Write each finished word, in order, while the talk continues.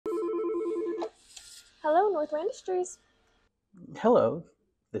Hello, NorthwayIndustries. Hello,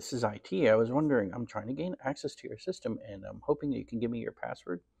 this is IT. I was wondering, I'm trying to gain access to your system and I'm hoping that you can give me your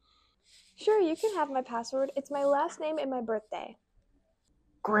password. Sure, you can have my password. It's my last name and my birthday.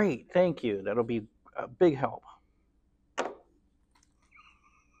 Great, thank you. That'll be a big help.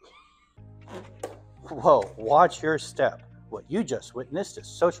 Whoa, watch your step. What you just witnessed is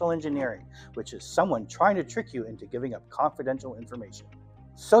social engineering, which is someone trying to trick you into giving up confidential information.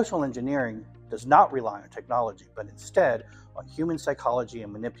 Social engineering does not rely on technology, but instead on human psychology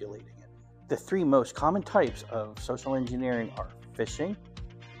and manipulating it. The three most common types of social engineering are phishing,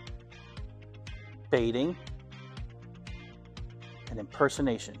 baiting, and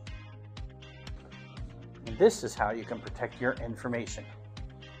impersonation. And this is how you can protect your information.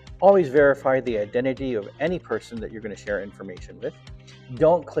 Always verify the identity of any person that you're going to share information with.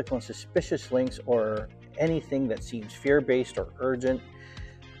 Don't click on suspicious links or anything that seems fear-based or urgent.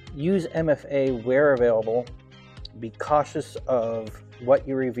 Use MFA where available. Be cautious of what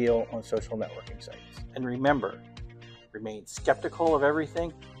you reveal on social networking sites. And remember, remain skeptical of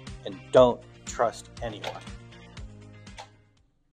everything and don't trust anyone.